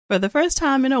For the first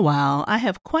time in a while, I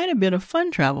have quite a bit of fun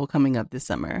travel coming up this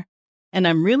summer, and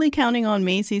I'm really counting on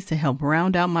Macy's to help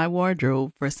round out my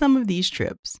wardrobe for some of these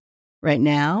trips. Right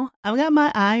now, I've got my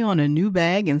eye on a new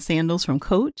bag and sandals from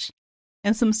Coach,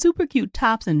 and some super cute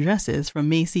tops and dresses from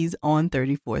Macy's On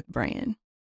 34th brand.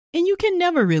 And you can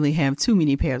never really have too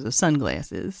many pairs of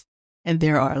sunglasses, and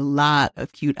there are a lot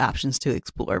of cute options to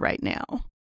explore right now.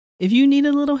 If you need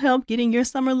a little help getting your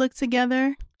summer look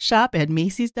together, shop at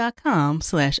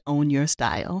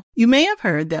Macys.com/ownyourstyle. You may have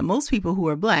heard that most people who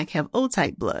are Black have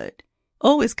O-type blood.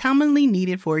 O is commonly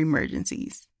needed for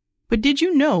emergencies. But did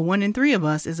you know 1 in 3 of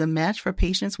us is a match for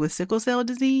patients with sickle cell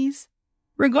disease?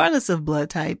 Regardless of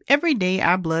blood type, every day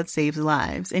our blood saves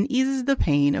lives and eases the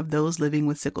pain of those living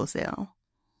with sickle cell.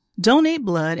 Donate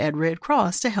blood at Red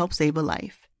Cross to help save a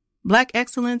life. Black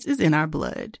excellence is in our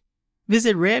blood.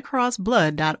 Visit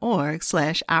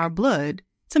redcrossblood.org/ourblood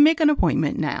to make an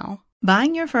appointment now.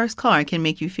 Buying your first car can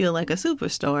make you feel like a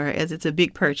superstar as it's a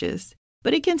big purchase,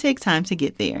 but it can take time to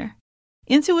get there.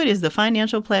 Intuit is the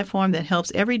financial platform that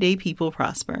helps everyday people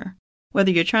prosper.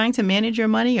 Whether you're trying to manage your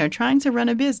money or trying to run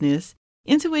a business,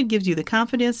 Intuit gives you the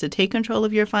confidence to take control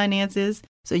of your finances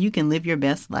so you can live your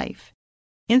best life.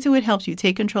 Intuit helps you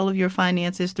take control of your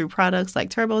finances through products like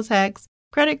TurboTax,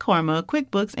 Credit Karma,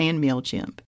 QuickBooks, and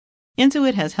MailChimp.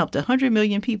 Intuit has helped 100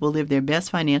 million people live their best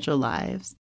financial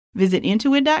lives. Visit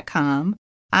Intuit.com,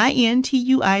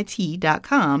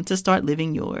 Intuit.com to start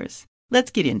living yours.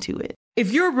 Let's get into it.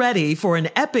 If you're ready for an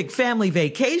epic family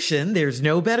vacation, there's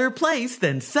no better place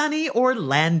than sunny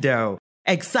Orlando.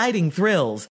 Exciting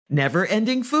thrills,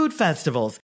 never-ending food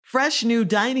festivals, fresh new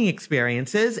dining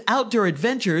experiences, outdoor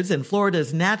adventures in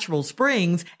Florida's natural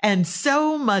springs, and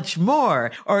so much more.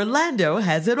 Orlando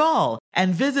has it all.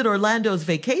 And Visit Orlando's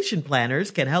vacation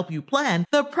planners can help you plan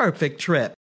the perfect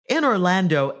trip. In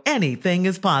Orlando, anything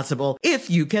is possible if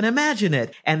you can imagine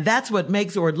it. And that's what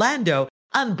makes Orlando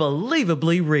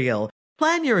unbelievably real.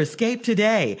 Plan your escape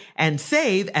today and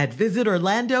save at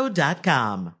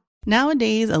visitorlando.com.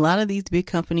 Nowadays, a lot of these big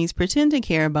companies pretend to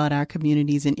care about our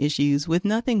communities and issues with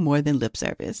nothing more than lip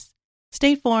service.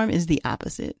 State Farm is the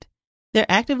opposite. They're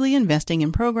actively investing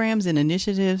in programs and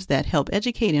initiatives that help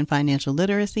educate in financial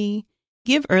literacy,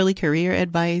 give early career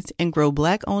advice, and grow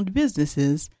Black-owned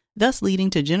businesses, thus leading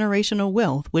to generational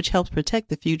wealth, which helps protect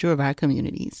the future of our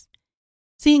communities.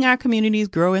 Seeing our communities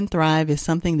grow and thrive is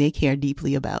something they care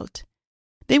deeply about.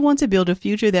 They want to build a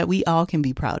future that we all can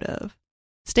be proud of.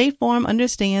 State Farm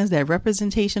understands that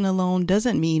representation alone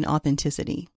doesn't mean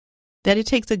authenticity, that it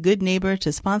takes a good neighbor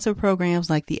to sponsor programs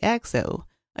like the ACT-SO,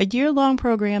 a year-long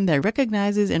program that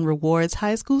recognizes and rewards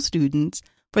high school students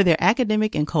for their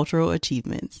academic and cultural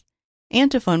achievements, and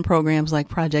to fund programs like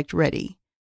Project Ready,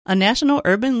 a national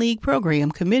urban league program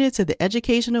committed to the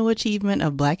educational achievement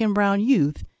of Black and Brown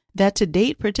youth that to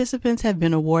date participants have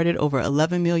been awarded over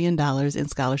 $11 million in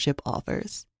scholarship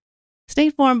offers.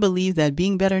 State Farm believes that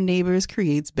being better neighbors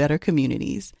creates better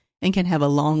communities and can have a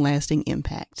long-lasting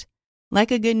impact.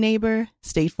 Like a good neighbor,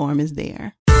 State Farm is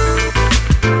there.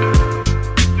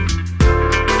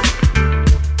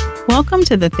 Welcome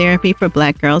to the Therapy for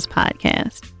Black Girls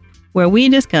podcast, where we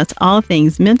discuss all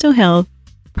things mental health,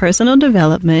 personal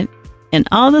development, and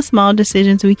all the small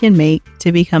decisions we can make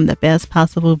to become the best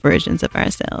possible versions of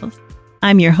ourselves.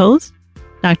 I'm your host,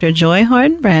 Dr. Joy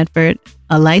Harden Bradford,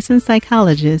 a licensed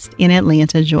psychologist in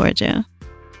Atlanta, Georgia.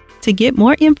 To get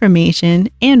more information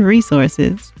and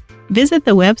resources, visit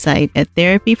the website at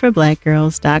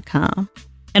therapyforblackgirls.com.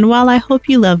 And while I hope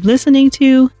you love listening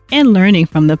to and learning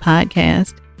from the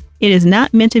podcast, it is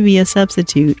not meant to be a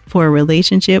substitute for a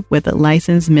relationship with a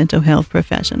licensed mental health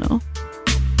professional.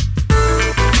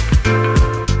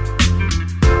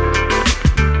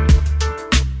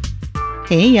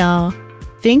 Hey y'all,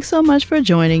 thanks so much for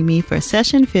joining me for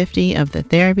session 50 of the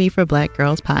Therapy for Black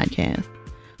Girls podcast.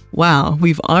 Wow,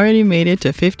 we've already made it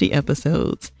to 50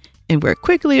 episodes, and we're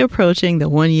quickly approaching the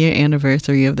 1-year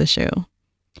anniversary of the show.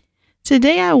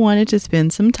 Today I wanted to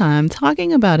spend some time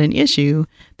talking about an issue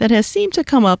that has seemed to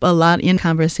come up a lot in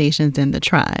conversations in the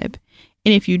tribe.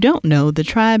 And if you don't know, the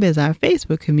tribe is our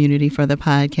Facebook community for the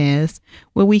podcast,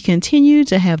 where we continue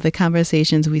to have the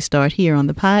conversations we start here on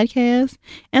the podcast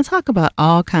and talk about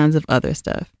all kinds of other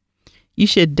stuff. You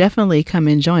should definitely come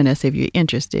and join us if you're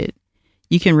interested.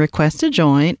 You can request to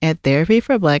join at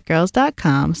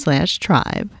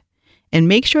therapyforblackgirls.com/tribe and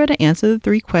make sure to answer the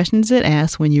 3 questions it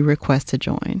asks when you request to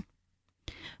join.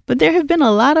 But there have been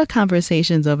a lot of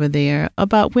conversations over there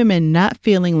about women not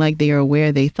feeling like they are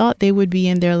where they thought they would be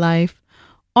in their life,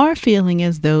 or feeling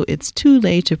as though it's too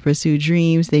late to pursue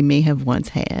dreams they may have once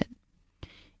had.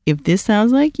 If this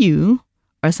sounds like you,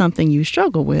 or something you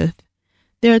struggle with,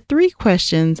 There are 3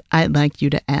 questions I'd like you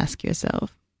to ask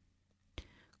yourself.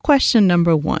 Question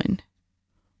number 1.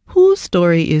 Whose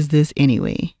story is this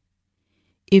anyway?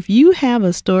 If you have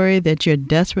a story that you're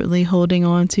desperately holding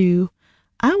on to,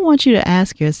 I want you to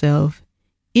ask yourself,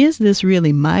 is this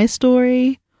really my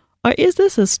story? Or is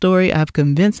this a story I've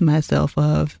convinced myself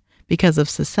of because of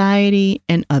society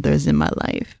and others in my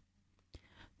life?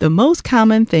 The most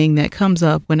common thing that comes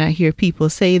up when I hear people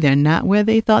say they're not where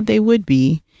they thought they would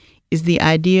be is the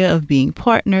idea of being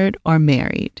partnered or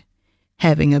married,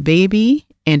 having a baby,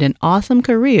 and an awesome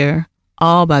career,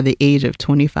 all by the age of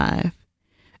 25.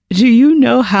 Do you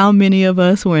know how many of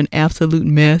us were an absolute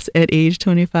mess at age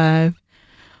 25?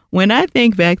 When I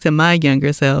think back to my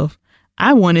younger self,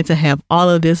 I wanted to have all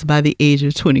of this by the age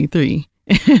of 23.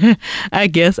 I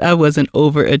guess I was an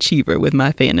overachiever with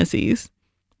my fantasies.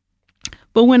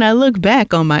 But when I look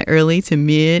back on my early to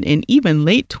mid and even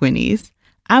late 20s,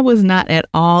 I was not at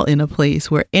all in a place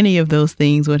where any of those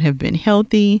things would have been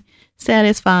healthy,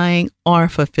 satisfying, or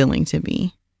fulfilling to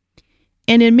me.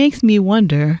 And it makes me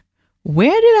wonder, where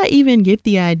did I even get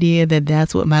the idea that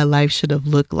that's what my life should have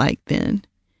looked like then?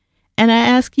 And I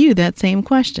ask you that same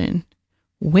question.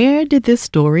 Where did this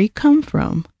story come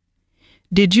from?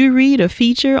 Did you read a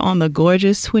feature on the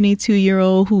gorgeous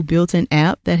 22-year-old who built an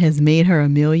app that has made her a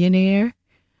millionaire?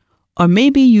 Or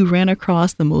maybe you ran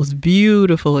across the most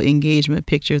beautiful engagement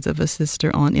pictures of a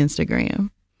sister on Instagram.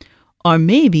 Or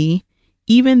maybe,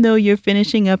 even though you're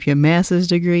finishing up your master's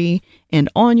degree and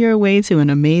on your way to an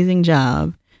amazing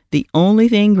job, the only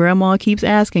thing grandma keeps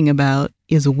asking about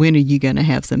is when are you going to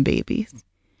have some babies?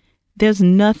 There's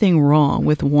nothing wrong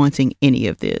with wanting any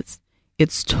of this.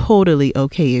 It's totally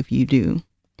okay if you do.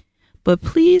 But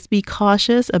please be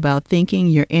cautious about thinking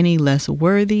you're any less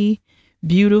worthy,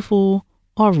 beautiful,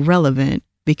 or relevant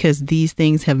because these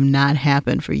things have not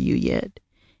happened for you yet.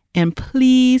 And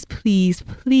please, please,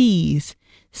 please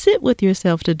sit with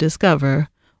yourself to discover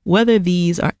whether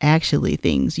these are actually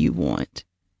things you want.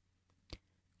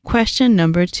 Question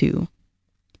number 2.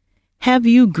 Have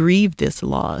you grieved this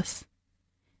loss?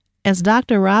 As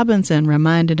Dr. Robinson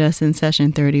reminded us in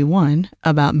session 31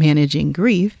 about managing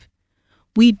grief,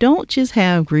 we don't just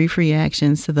have grief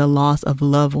reactions to the loss of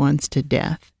loved ones to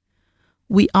death.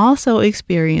 We also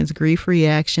experience grief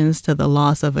reactions to the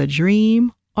loss of a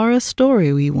dream or a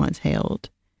story we once held.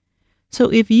 So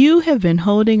if you have been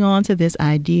holding on to this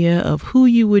idea of who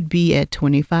you would be at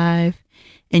 25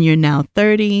 and you're now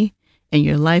 30 and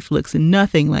your life looks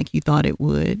nothing like you thought it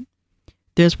would,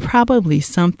 there's probably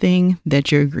something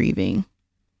that you're grieving.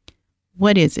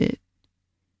 What is it?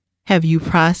 Have you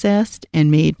processed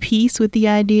and made peace with the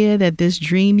idea that this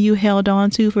dream you held on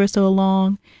to for so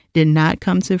long did not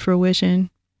come to fruition?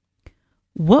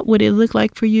 What would it look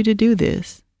like for you to do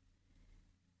this?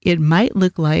 It might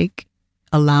look like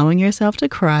allowing yourself to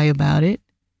cry about it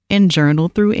and journal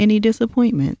through any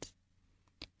disappointments.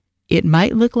 It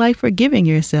might look like forgiving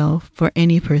yourself for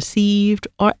any perceived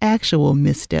or actual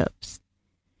missteps.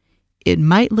 It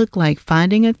might look like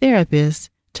finding a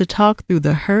therapist to talk through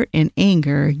the hurt and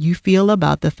anger you feel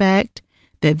about the fact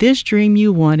that this dream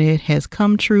you wanted has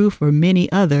come true for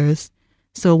many others,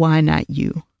 so why not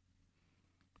you?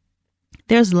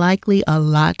 There's likely a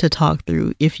lot to talk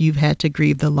through if you've had to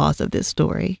grieve the loss of this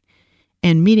story,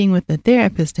 and meeting with a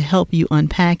therapist to help you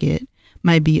unpack it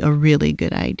might be a really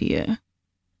good idea.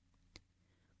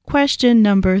 Question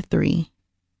number 3.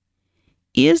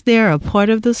 Is there a part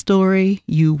of the story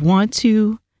you want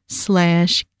to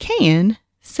 /can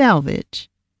salvage?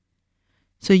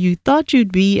 So you thought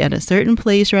you'd be at a certain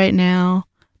place right now,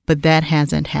 but that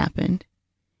hasn't happened.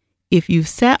 If you've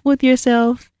sat with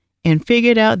yourself and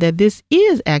figured out that this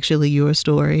is actually your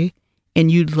story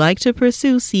and you'd like to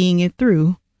pursue seeing it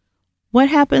through, what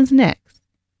happens next?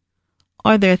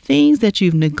 Are there things that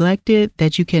you've neglected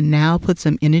that you can now put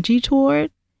some energy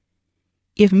toward?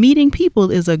 If meeting people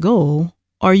is a goal,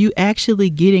 are you actually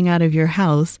getting out of your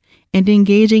house and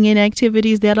engaging in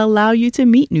activities that allow you to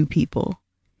meet new people?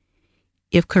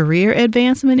 If career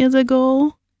advancement is a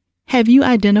goal, have you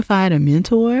identified a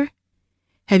mentor?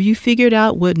 Have you figured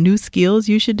out what new skills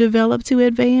you should develop to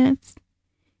advance?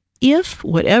 If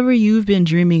whatever you've been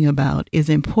dreaming about is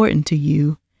important to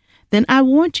you, then I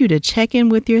want you to check in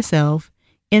with yourself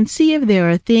and see if there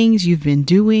are things you've been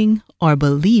doing or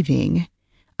believing,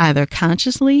 either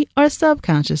consciously or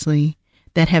subconsciously,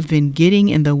 that have been getting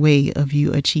in the way of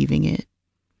you achieving it.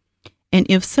 And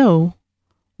if so,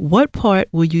 what part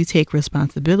will you take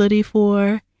responsibility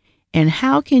for, and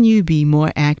how can you be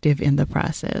more active in the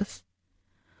process?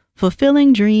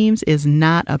 Fulfilling dreams is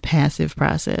not a passive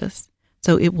process,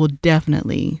 so it will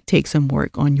definitely take some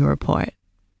work on your part.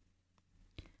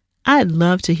 I'd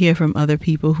love to hear from other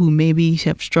people who maybe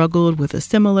have struggled with a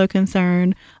similar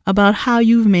concern about how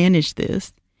you've managed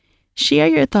this. Share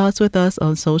your thoughts with us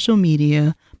on social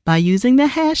media by using the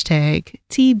hashtag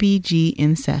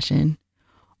TBGInSession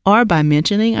or by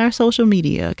mentioning our social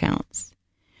media accounts.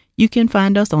 You can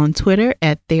find us on Twitter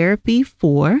at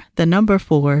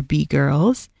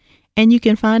Therapy4BGirls, and you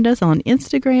can find us on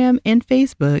Instagram and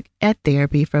Facebook at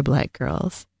Therapy for Black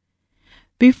Girls.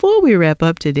 Before we wrap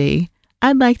up today,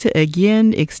 I'd like to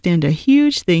again extend a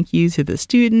huge thank you to the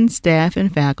students, staff,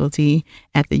 and faculty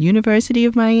at the University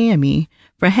of Miami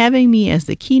for having me as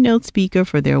the keynote speaker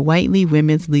for their Whiteley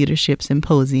Women's Leadership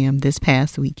Symposium this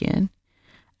past weekend.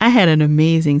 I had an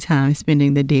amazing time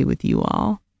spending the day with you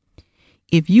all.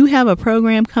 If you have a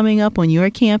program coming up on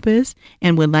your campus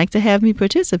and would like to have me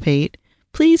participate,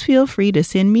 please feel free to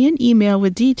send me an email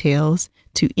with details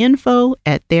to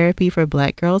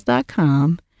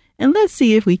info@therapyforblackgirls.com, and let's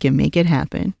see if we can make it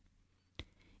happen.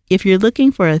 If you're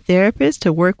looking for a therapist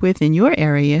to work with in your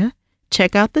area,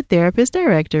 check out the therapist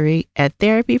directory at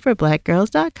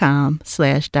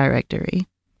therapyforblackgirls.com/directory.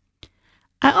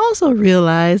 I also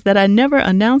realized that I never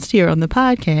announced here on the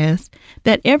podcast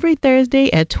that every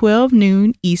Thursday at 12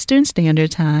 noon Eastern Standard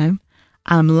Time,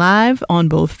 I'm live on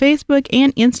both Facebook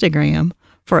and Instagram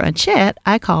for a chat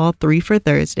I call 3 for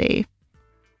Thursday.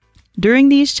 During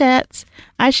these chats,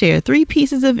 I share 3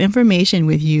 pieces of information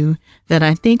with you that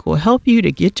I think will help you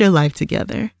to get your life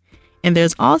together. And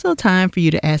there's also time for you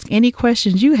to ask any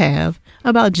questions you have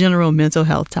about general mental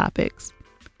health topics.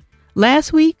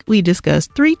 Last week, we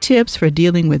discussed 3 tips for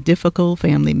dealing with difficult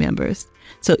family members.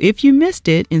 So if you missed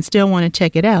it and still want to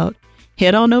check it out,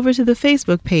 head on over to the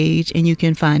Facebook page and you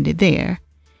can find it there.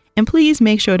 And please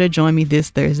make sure to join me this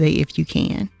Thursday if you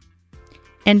can.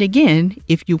 And again,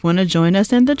 if you want to join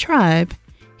us in the tribe,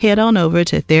 head on over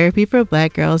to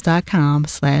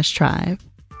therapyforblackgirls.com/tribe.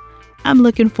 I'm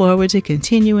looking forward to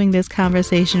continuing this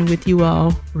conversation with you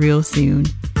all real soon.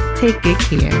 Take good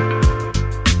care.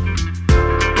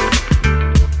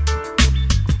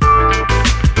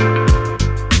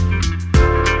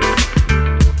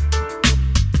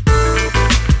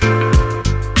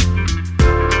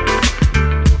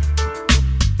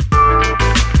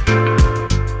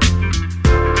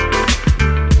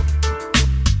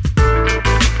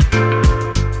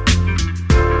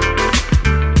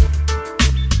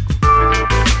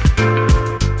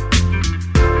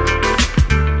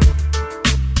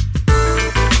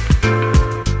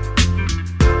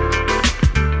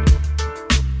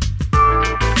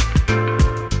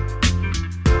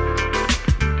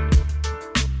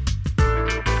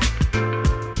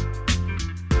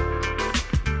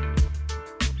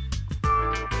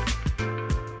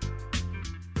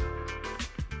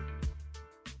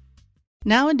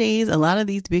 Nowadays, a lot of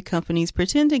these big companies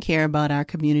pretend to care about our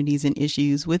communities and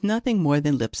issues with nothing more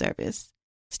than lip service.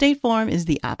 State Farm is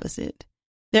the opposite.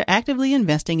 They're actively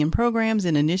investing in programs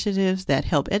and initiatives that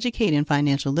help educate in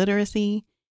financial literacy,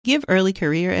 give early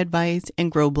career advice,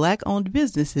 and grow Black-owned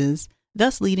businesses,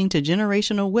 thus leading to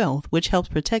generational wealth, which helps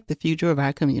protect the future of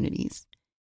our communities.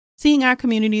 Seeing our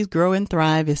communities grow and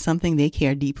thrive is something they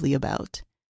care deeply about.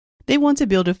 They want to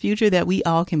build a future that we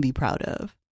all can be proud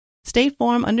of. State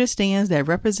Farm understands that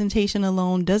representation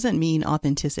alone doesn't mean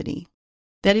authenticity,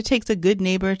 that it takes a good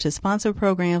neighbor to sponsor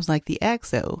programs like the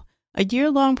ACT-SO, a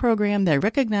year-long program that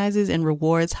recognizes and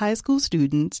rewards high school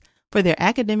students for their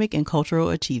academic and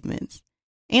cultural achievements,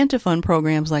 and to fund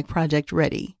programs like Project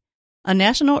Ready, a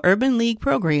national urban league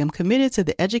program committed to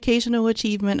the educational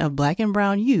achievement of Black and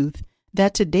Brown youth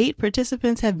that to date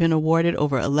participants have been awarded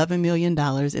over $11 million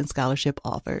in scholarship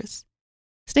offers.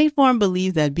 State Farm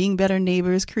believes that being better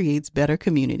neighbors creates better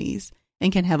communities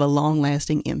and can have a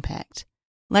long-lasting impact.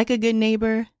 Like a good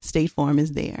neighbor, State Farm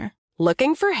is there.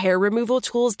 Looking for hair removal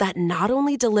tools that not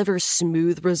only deliver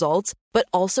smooth results, but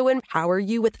also empower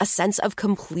you with a sense of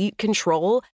complete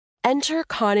control? Enter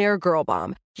Conair Girl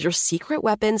Bomb, your secret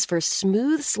weapons for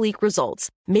smooth, sleek results,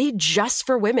 made just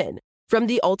for women. From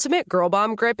the ultimate Girl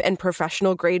Bomb grip and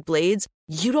professional-grade blades,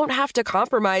 you don't have to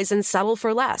compromise and settle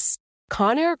for less.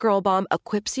 Conair Girl Bomb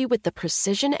equips you with the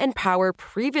precision and power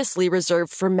previously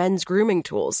reserved for men's grooming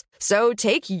tools. So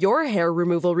take your hair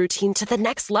removal routine to the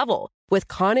next level with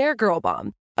Conair Girl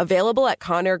Bomb. Available at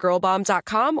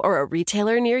ConairGirlBomb.com or a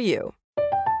retailer near you.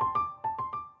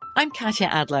 I'm Katya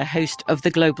Adler, host of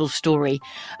The Global Story.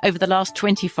 Over the last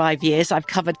 25 years, I've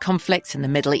covered conflicts in the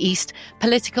Middle East,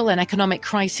 political and economic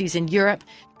crises in Europe,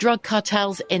 drug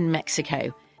cartels in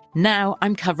Mexico. Now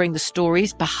I'm covering the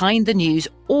stories behind the news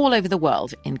all over the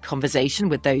world in conversation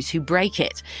with those who break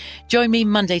it. Join me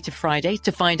Monday to Friday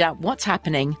to find out what's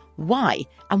happening, why,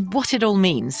 and what it all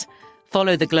means.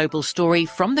 Follow The Global Story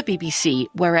from the BBC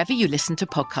wherever you listen to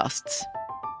podcasts.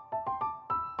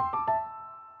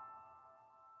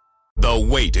 The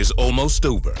wait is almost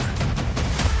over.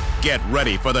 Get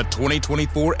ready for the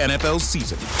 2024 NFL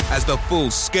season as the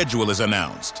full schedule is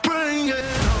announced.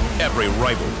 Every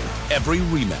rivalry, every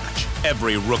rematch,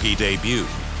 every rookie debut,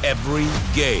 every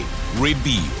game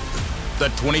revealed. The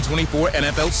 2024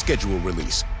 NFL schedule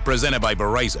release, presented by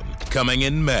Verizon, coming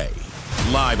in May.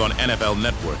 Live on NFL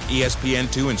Network,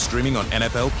 ESPN2, and streaming on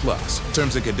NFL Plus.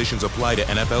 Terms and conditions apply to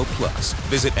NFL Plus.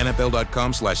 Visit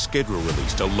NFL.com/schedule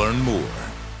release to learn more.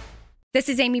 This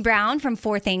is Amy Brown from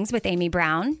 4 Things with Amy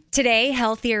Brown. Today,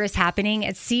 Healthier is happening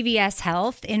at CVS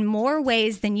Health in more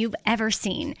ways than you've ever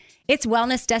seen. It's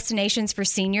wellness destinations for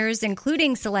seniors,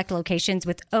 including select locations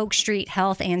with Oak Street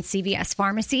Health and CVS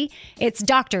Pharmacy. It's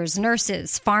doctors,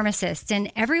 nurses, pharmacists,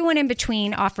 and everyone in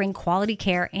between offering quality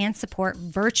care and support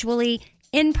virtually,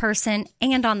 in person,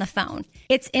 and on the phone.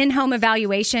 It's in-home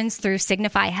evaluations through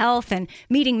Signify Health and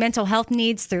meeting mental health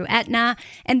needs through Aetna.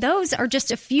 And those are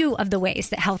just a few of the ways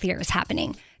that Healthier is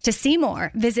happening. To see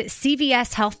more, visit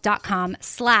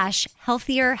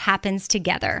cvshealth.com/healthier happens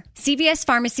together. CVS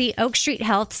Pharmacy, Oak Street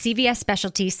Health, CVS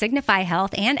Specialty, Signify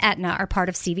Health, and Aetna are part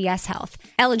of CVS Health.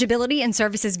 Eligibility and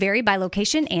services vary by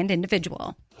location and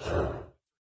individual.